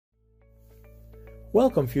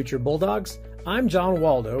Welcome, future Bulldogs. I'm John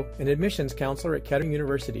Waldo, an admissions counselor at Kettering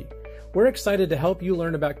University. We're excited to help you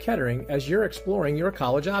learn about Kettering as you're exploring your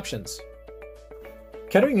college options.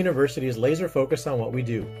 Kettering University is laser focused on what we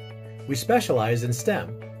do. We specialize in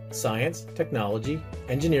STEM, science, technology,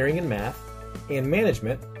 engineering and math, and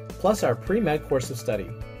management, plus our pre-med course of study.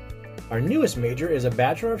 Our newest major is a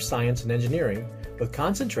Bachelor of Science in Engineering with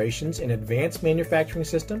concentrations in advanced manufacturing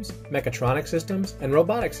systems, mechatronic systems, and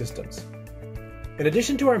robotic systems. In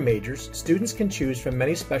addition to our majors, students can choose from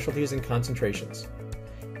many specialties and concentrations.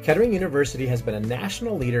 Kettering University has been a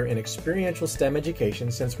national leader in experiential STEM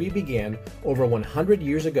education since we began over 100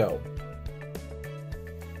 years ago.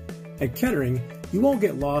 At Kettering, you won't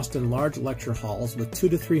get lost in large lecture halls with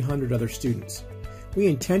 200 to 300 other students. We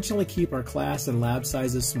intentionally keep our class and lab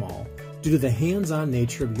sizes small due to the hands-on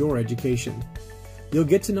nature of your education. You'll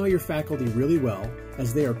get to know your faculty really well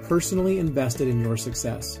as they are personally invested in your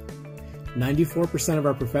success. 94% of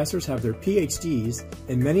our professors have their PhDs,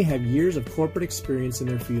 and many have years of corporate experience in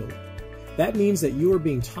their field. That means that you are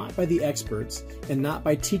being taught by the experts and not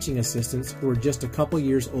by teaching assistants who are just a couple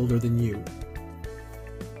years older than you.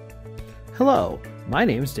 Hello, my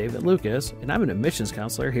name is David Lucas, and I'm an admissions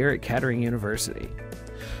counselor here at Kettering University.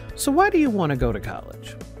 So why do you want to go to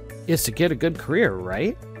college? It's to get a good career,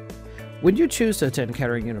 right? When you choose to attend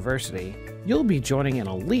Kettering University, you'll be joining an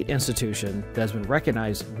elite institution that has been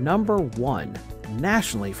recognized #1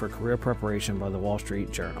 nationally for career preparation by the Wall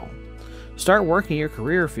Street Journal. Start working your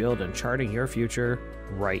career field and charting your future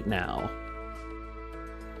right now.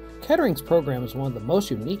 Kettering's program is one of the most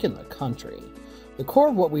unique in the country. The core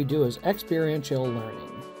of what we do is experiential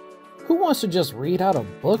learning. Who wants to just read out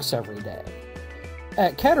of books every day?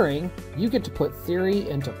 At Kettering, you get to put theory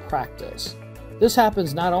into practice. This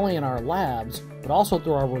happens not only in our labs, but also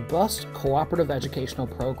through our robust cooperative educational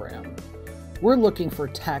program. We're looking for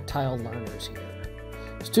tactile learners here.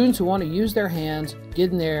 Students who want to use their hands,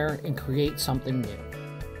 get in there, and create something new.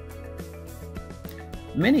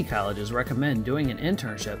 Many colleges recommend doing an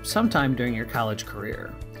internship sometime during your college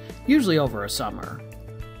career, usually over a summer.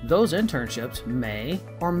 Those internships may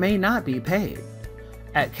or may not be paid.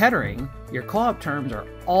 At Kettering, your co-op terms are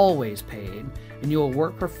always paid, and you will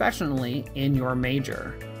work professionally in your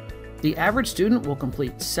major. The average student will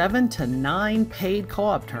complete 7 to 9 paid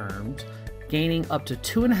co-op terms, gaining up to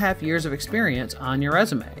 2.5 years of experience on your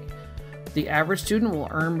resume. The average student will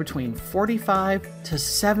earn between $45,000 to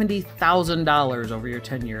 $70,000 over your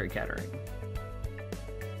tenure at Kettering.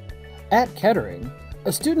 At Kettering,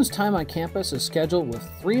 a student's time on campus is scheduled with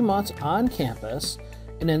 3 months on campus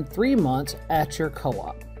and then 3 months at your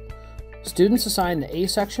co-op. Students assigned to A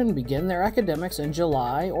section begin their academics in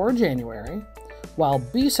July or January, while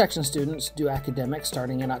B section students do academics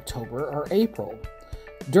starting in October or April.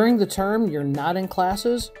 During the term you're not in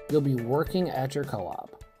classes, you'll be working at your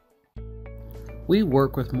co-op. We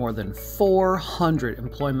work with more than 400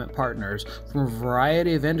 employment partners from a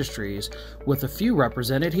variety of industries, with a few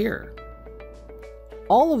represented here.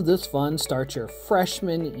 All of this fun starts your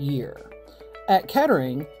freshman year. At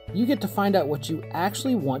Kettering, you get to find out what you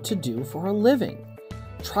actually want to do for a living.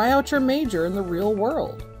 Try out your major in the real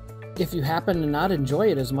world. If you happen to not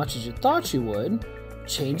enjoy it as much as you thought you would,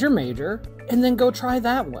 change your major and then go try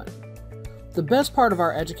that one. The best part of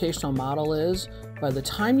our educational model is, by the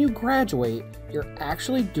time you graduate, you're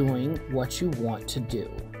actually doing what you want to do.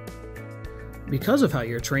 Because of how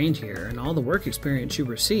you're trained here and all the work experience you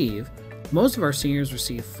receive, most of our seniors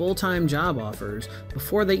receive full-time job offers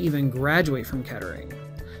before they even graduate from Kettering.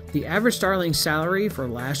 The average starting salary for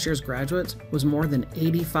last year's graduates was more than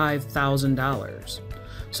 $85,000.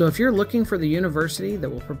 So if you're looking for the university that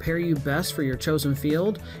will prepare you best for your chosen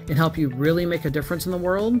field and help you really make a difference in the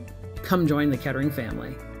world, come join the Kettering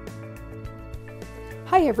family.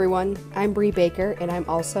 Hi everyone, I'm Bree Baker and I'm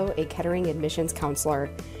also a Kettering admissions counselor.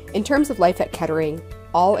 In terms of life at Kettering,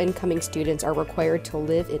 all incoming students are required to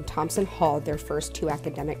live in Thompson Hall their first 2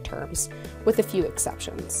 academic terms, with a few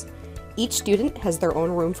exceptions. Each student has their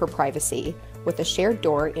own room for privacy, with a shared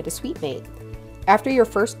door and a suite mate. After your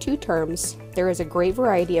first 2 terms, there is a great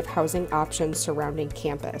variety of housing options surrounding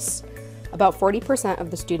campus. About 40%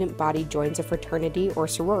 of the student body joins a fraternity or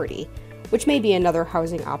sorority, which may be another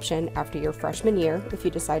housing option after your freshman year if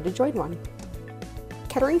you decide to join one.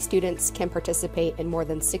 Kettering students can participate in more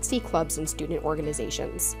than 60 clubs and student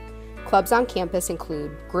organizations. Clubs on campus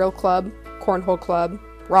include Grill Club, Cornhole Club,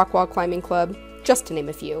 Rock Wall Climbing Club, just to name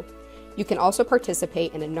a few. You can also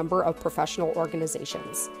participate in a number of professional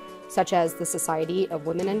organizations, such as the Society of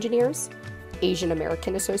Women Engineers, Asian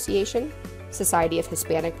American Association, Society of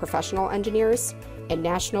Hispanic Professional Engineers, and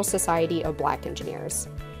National Society of Black Engineers.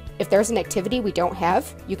 If there's an activity we don't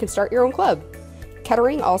have, you can start your own club.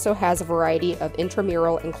 Kettering also has a variety of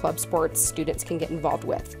intramural and club sports students can get involved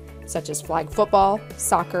with, such as flag football,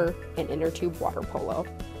 soccer, and inner tube water polo.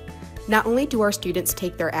 Not only do our students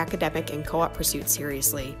take their academic and co-op pursuits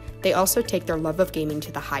seriously, they also take their love of gaming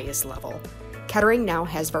to the highest level. Kettering now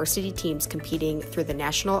has varsity teams competing through the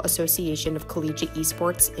National Association of Collegiate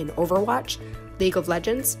Esports in Overwatch, League of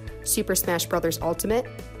Legends, Super Smash Bros. Ultimate,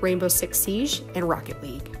 Rainbow Six Siege, and Rocket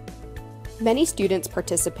League. Many students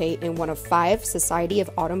participate in one of 5 Society of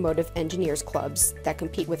Automotive Engineers clubs that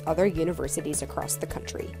compete with other universities across the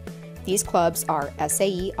country. These clubs are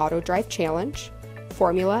SAE Auto Drive Challenge,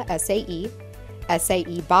 Formula SAE,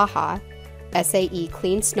 SAE Baja, SAE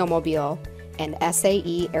Clean Snowmobile, and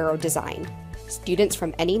SAE Aero Design. Students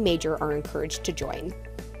from any major are encouraged to join.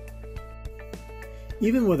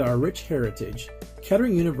 Even with our rich heritage,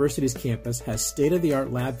 Kettering University's campus has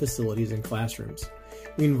state-of-the-art lab facilities and classrooms.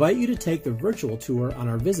 We invite you to take the virtual tour on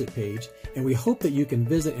our visit page, and we hope that you can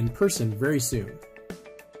visit in person very soon.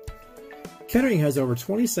 Kettering has over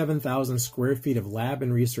 27,000 square feet of lab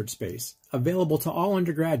and research space, available to all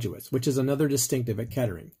undergraduates, which is another distinctive at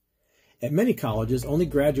Kettering. At many colleges, only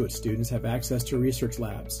graduate students have access to research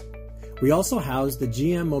labs. We also house the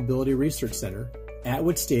GM Mobility Research Center,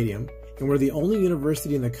 Atwood Stadium, and we're the only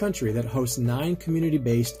university in the country that hosts 9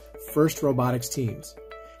 community-based FIRST robotics teams.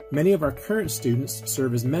 Many of our current students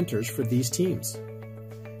serve as mentors for these teams.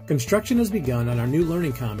 Construction has begun on our new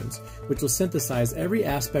Learning Commons, which will synthesize every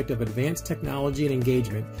aspect of advanced technology and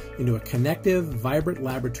engagement into a connective, vibrant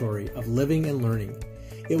laboratory of living and learning.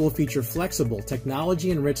 It will feature flexible,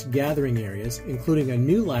 technology-enriched gathering areas, including a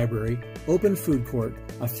new library, open food court,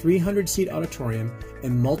 a 300-seat auditorium,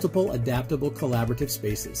 and multiple adaptable collaborative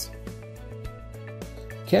spaces.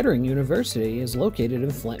 Kettering University is located in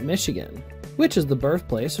Flint, Michigan, which is the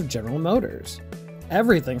birthplace of General Motors.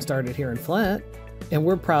 Everything started here in Flint, and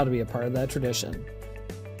we're proud to be a part of that tradition.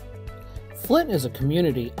 Flint is a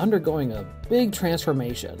community undergoing a big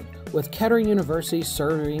transformation, with Kettering University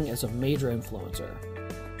serving as a major influencer.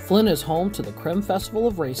 Flint is home to the Krim Festival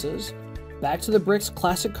of Races, Back to the Bricks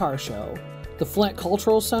Classic Car Show, the Flint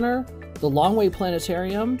Cultural Center, the Longway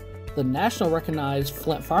Planetarium, the national recognized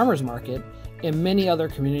Flint Farmers Market, and many other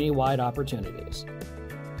community-wide opportunities.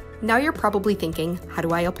 Now you're probably thinking, how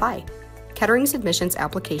do I apply? Kettering's admissions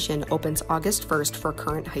application opens August 1st for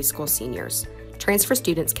current high school seniors. Transfer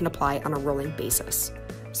students can apply on a rolling basis.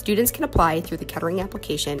 Students can apply through the Kettering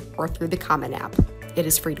application or through the Common App. It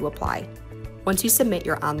is free to apply. Once you submit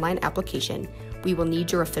your online application, we will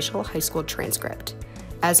need your official high school transcript.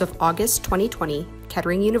 As of August 2020,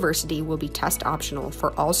 Kettering University will be test optional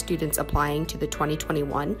for all students applying to the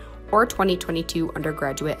 2021 or 2022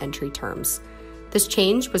 undergraduate entry terms. This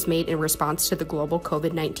change was made in response to the global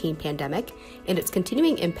COVID-19 pandemic and its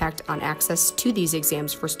continuing impact on access to these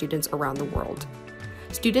exams for students around the world.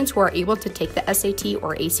 Students who are able to take the SAT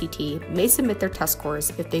or ACT may submit their test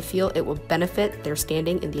scores if they feel it will benefit their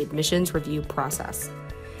standing in the admissions review process.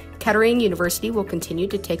 Kettering University will continue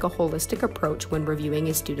to take a holistic approach when reviewing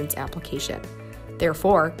a student's application.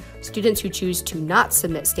 Therefore, students who choose to not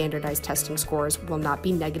submit standardized testing scores will not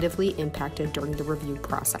be negatively impacted during the review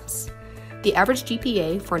process. The average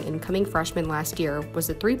GPA for an incoming freshman last year was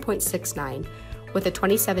a 3.69 with a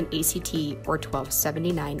 27 ACT or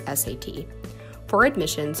 1279 SAT. For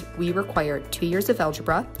admissions, we require 2 years of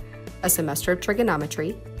algebra, a semester of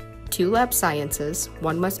trigonometry, 2 lab sciences,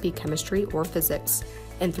 1 must be chemistry or physics,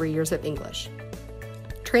 and 3 years of English.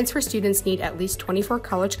 Transfer students need at least 24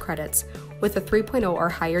 college credits with a 3.0 or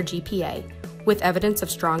higher GPA, with evidence of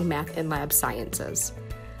strong math and lab sciences.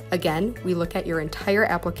 Again, we look at your entire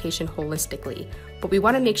application holistically, but we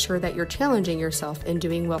want to make sure that you're challenging yourself and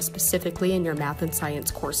doing well specifically in your math and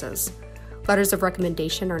science courses. Letters of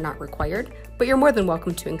recommendation are not required, but you're more than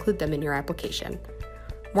welcome to include them in your application.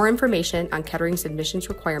 More information on Kettering's admissions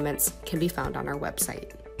requirements can be found on our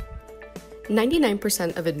website.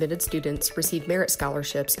 99% of admitted students receive merit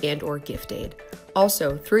scholarships and/or gift aid.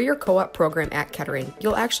 Also, through your co-op program at Kettering,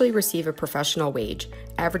 you'll actually receive a professional wage,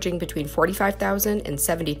 averaging between $45,000 and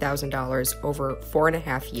 $70,000 over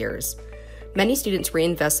 4.5 years. Many students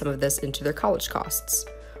reinvest some of this into their college costs.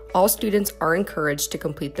 All students are encouraged to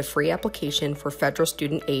complete the free application for Federal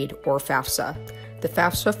Student Aid, or FAFSA. The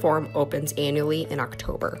FAFSA form opens annually in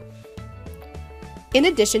October. In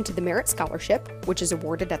addition to the Merit Scholarship, which is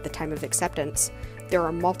awarded at the time of acceptance, there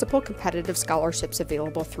are multiple competitive scholarships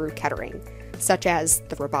available through Kettering, such as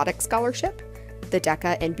the Robotics Scholarship, the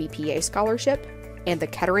DECA and BPA Scholarship, and the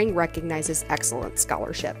Kettering Recognizes Excellence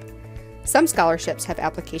Scholarship. Some scholarships have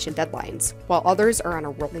application deadlines, while others are on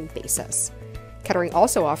a rolling basis. Kettering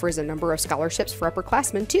also offers a number of scholarships for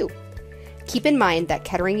upperclassmen, too. Keep in mind that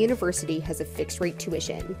Kettering University has a fixed rate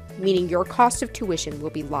tuition, meaning your cost of tuition will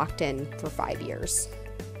be locked in for 5 years.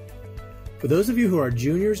 For those of you who are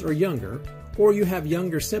juniors or younger, or you have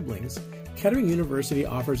younger siblings, Kettering University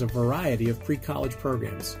offers a variety of pre-college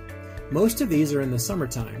programs. Most of these are in the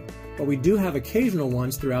summertime, but we do have occasional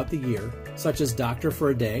ones throughout the year, such as Doctor for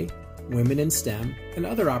a Day, Women in STEM, and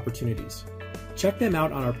other opportunities. Check them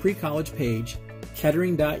out on our pre-college page,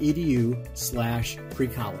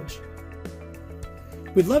 kettering.edu/precollege.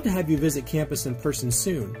 We'd love to have you visit campus in person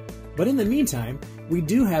soon, but in the meantime, we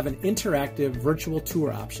do have an interactive virtual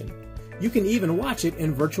tour option. You can even watch it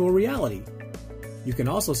in virtual reality. You can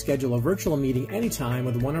also schedule a virtual meeting anytime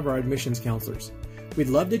with one of our admissions counselors. We'd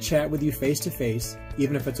love to chat with you face-to-face,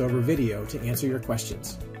 even if it's over video, to answer your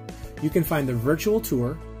questions. You can find the virtual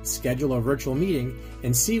tour, schedule a virtual meeting,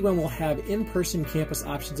 and see when we'll have in-person campus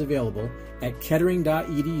options available at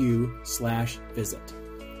kettering.edu/visit.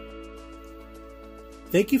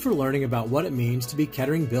 Thank you for learning about what it means to be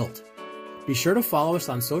Kettering Built. Be sure to follow us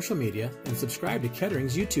on social media and subscribe to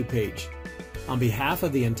Kettering's YouTube page. On behalf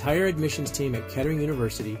of the entire admissions team at Kettering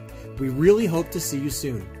University, we really hope to see you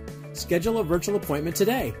soon. Schedule a virtual appointment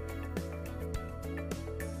today.